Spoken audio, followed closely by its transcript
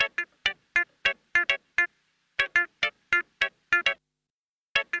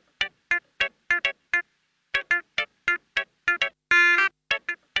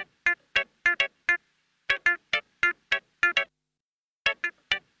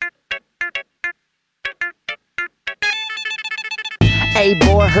Hey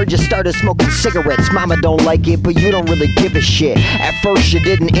boy, heard you started smoking cigarettes. Mama don't like it, but you don't really give a shit. At first you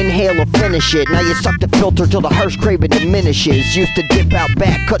didn't inhale or finish it. Now you suck the filter till the harsh craving diminishes. Used to dip out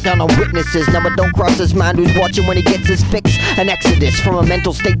back, cut down on witnesses. Now it don't cross his mind who's watching when he gets his fix. An exodus from a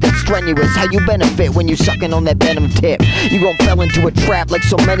mental state that's strenuous. How you benefit when you sucking on that venom tip? You gon' fell into a trap like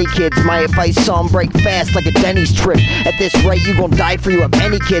so many kids. My advice, saw 'em break fast like a Denny's trip. At this rate you gon' die for you have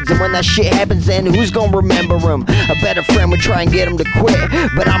any kids. And when that shit happens then who's gon' remember him? A better friend would try and get him to quit,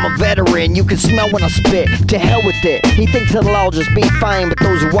 but I'm a veteran, you can smell when I spit. To hell with it, he thinks it'll all just be fine, but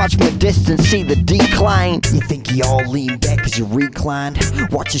those who watch from a distance see the decline. You think you all lean back cause you reclined.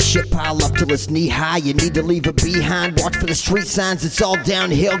 Watch your shit pile up till it's knee high. You need to leave it behind. Watch for the street signs, it's all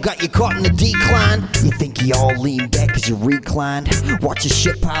downhill. Got you caught in the decline. You think you all lean back cause you reclined. Watch your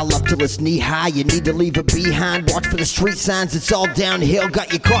shit pile up till it's knee high. You need to leave it behind. Watch for the street signs, it's all downhill.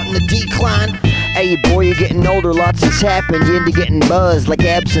 Got you caught in the decline. Hey boy, you're getting older, lots has happened. You're into getting buzzed like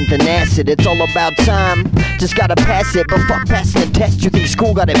absinthe and acid. It's all about time, just gotta pass it. But fuck passing the test, you think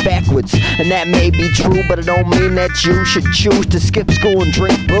school got it backwards. And that may be true, but it don't mean that you should choose to skip school and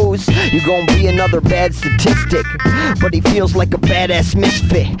drink booze. You're gonna be another bad statistic, but he feels like a badass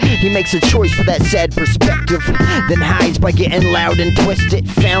misfit. He makes a choice for that sad perspective, then hides by getting loud and twisted.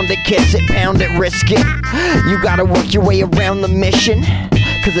 Found it, kiss it, pound it, risk it. You gotta work your way around the mission,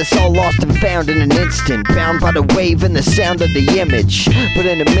 cause it's all lost and found in an instant. Bound by the wave and the sound of the image. But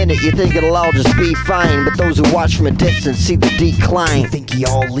in a minute you think it'll all just be fine, but those who watch from a distance see the decline. You think you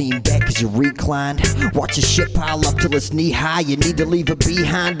all lean back cause you reclined. Watch your shit pile up till it's knee high. You need to leave it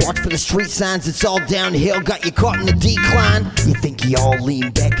behind. Watch for the street signs, it's all downhill. Got you caught in the decline. You think you all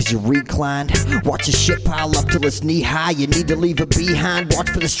lean back cause you reclined. Watch your shit pile up till it's knee high. You need to leave it behind. Watch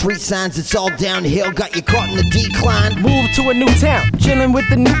for the street signs, it's all downhill. Got you caught in the decline. Move to a new town, chillin' with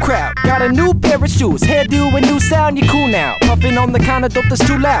the new crowd. Got a new pair of shoes, hairdo, a new sound, you cool now. Puffin' on the kind of dope that's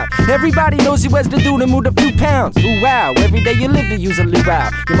too loud. Everybody knows you as the dude to move a few pounds. Ooh wow, every day you live to use a luau.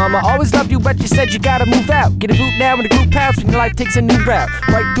 Your mama always loved you, but you said you gotta move out. Get a boot now in the group house when your life takes a new route.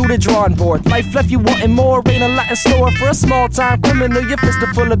 Right through the drawing board, life left you wanting more. Ain't a lot in store for a small time criminal. Your fist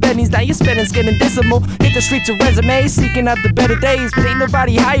are full of bennies, now your spending's getting dismal. Hit the streets of resumes, seeking out the better days, but ain't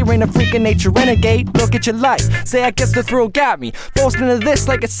nobody hiring a freaking nature renegade. Look at your life, say I guess the thrill got me. Forced into this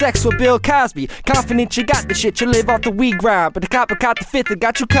like it's sex with Bill Cosby. Confident you got the shit, you live off the weed grind, but the copper caught the fifth and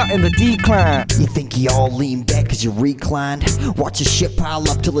got you caught in the decline. You think you all lean back cause you reclined. Watch your shit pile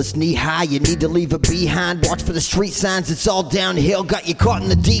up till it's knee high. You need to leave it behind. Watch for the street signs, it's all downhill. Got you caught in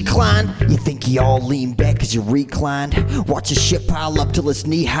the decline. You think you all lean back cause you reclined. Watch your shit pile up till it's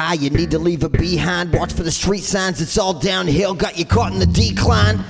knee high. You need to leave it behind. Watch for the street signs, it's all downhill. Got you caught in the decline.